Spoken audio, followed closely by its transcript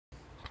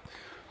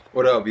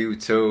What up,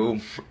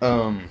 YouTube?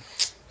 I'm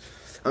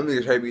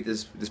gonna try to beat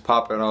this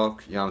popping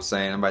off. You know what I'm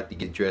saying? I'm about to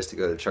get dressed to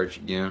go to church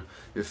again.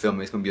 You feel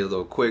me? It's gonna be a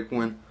little quick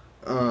one.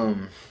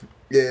 Yeah,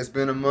 it's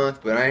been a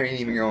month, but I ain't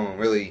even gonna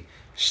really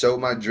show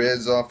my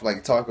dreads off,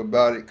 like talk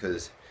about it,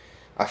 cause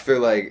I feel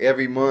like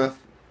every month,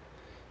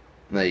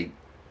 like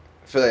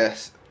I feel like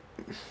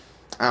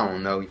I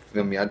don't know. You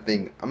feel me? I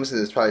think I'm gonna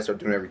just probably start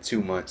doing it every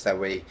 2 months. That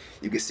way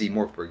you can see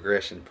more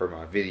progression per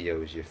my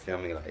videos. You feel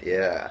me? Like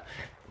yeah,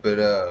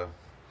 but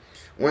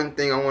one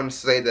thing I want to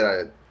say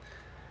that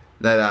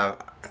I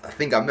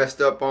think I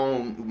messed up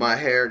on with my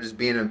hair just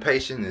being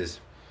impatient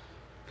is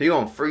if you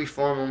gonna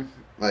freeform them,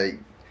 like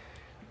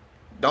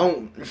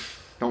don't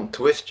don't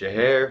twist your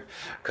hair,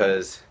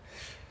 cause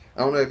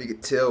I don't know if you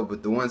could tell,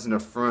 but the ones in the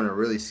front are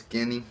really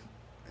skinny.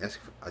 I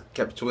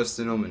kept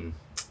twisting them and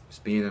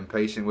just being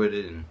impatient with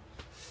it, and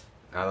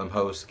now them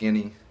hoes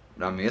skinny.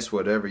 But I mean, it's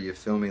whatever, you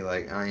feel me?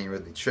 Like I ain't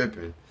really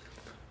tripping,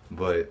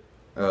 but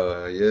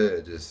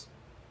yeah, just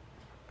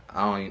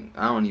I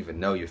don't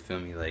even know, you feel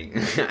me? Like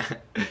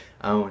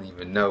I don't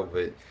even know,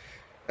 but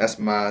that's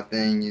my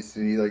thing. You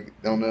see, like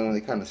don't know,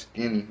 they kind of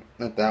skinny.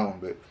 Not that one,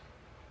 but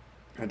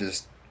I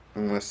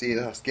want to see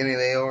how skinny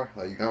they are.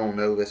 Like I don't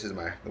know. This is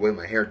the way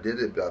my hair did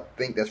it, but I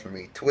think that's from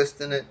me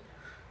twisting it.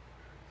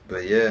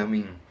 But yeah, I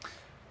mean,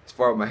 as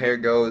far as my hair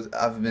goes,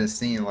 I've been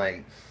seeing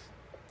like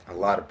a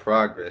lot of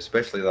progress,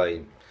 especially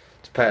like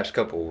this past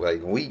couple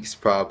like weeks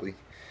probably.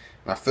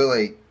 And I feel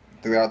like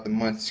throughout the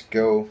months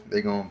go,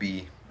 they're gonna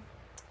be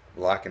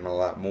locking a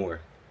lot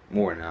more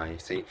now, you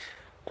see.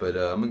 But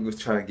I'm gonna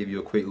try to give you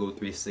a quick little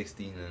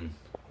 360 and then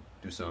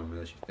do something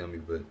else, you feel me?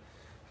 But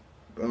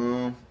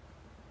boom,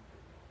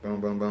 boom,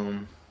 boom,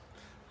 boom.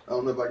 I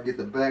don't know if I can get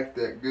the back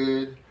that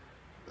good.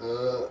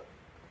 I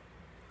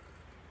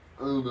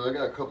don't know, I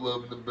got a couple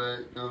of them in the back,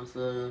 you know what I'm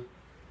saying?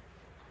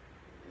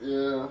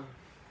 Yeah.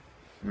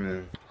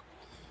 Man.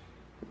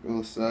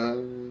 Little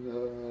side,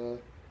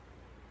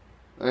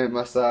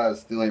 my side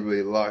still ain't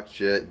really locked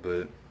yet,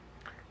 but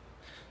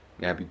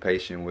gotta be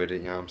patient with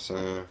it, you know what I'm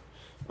saying?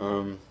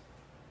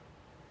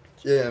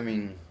 Yeah, I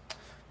mean,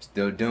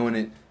 still doing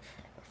it.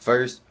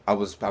 First, I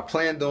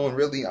planned on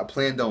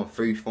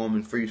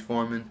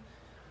freeforming,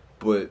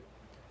 but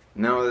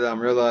now that I'm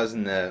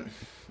realizing that,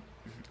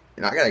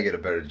 I gotta get a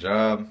better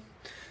job.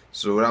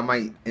 So what I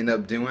might end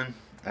up doing,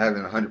 I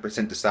haven't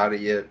 100%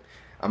 decided yet.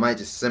 I might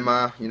just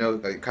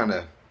like kind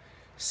of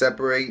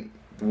separate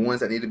the ones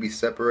that need to be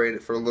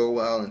separated for a little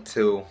while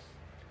until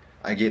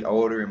I get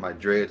older and my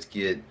dreads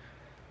get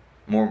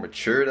more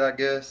matured, I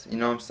guess. You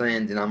know what I'm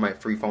saying? Then I might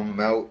freeform them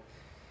out.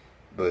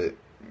 But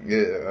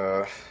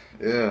yeah,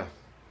 yeah,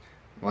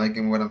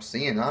 liking what I'm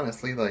seeing.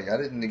 Honestly, like I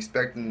didn't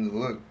expect them to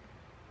look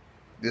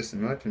this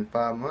much in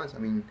 5 months. I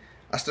mean,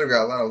 I still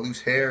got a lot of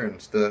loose hair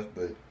and stuff,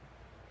 but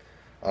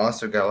I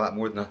also got a lot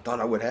more than I thought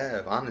I would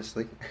have,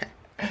 honestly.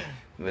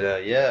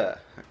 But yeah,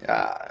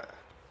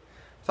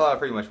 that's all I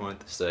pretty much wanted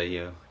to say.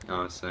 Yeah, you know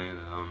what I'm saying?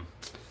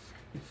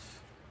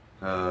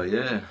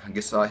 Yeah, I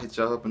guess I'll hit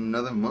y'all up in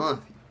another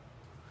month.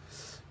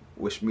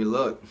 Wish me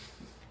luck.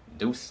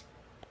 Deuce.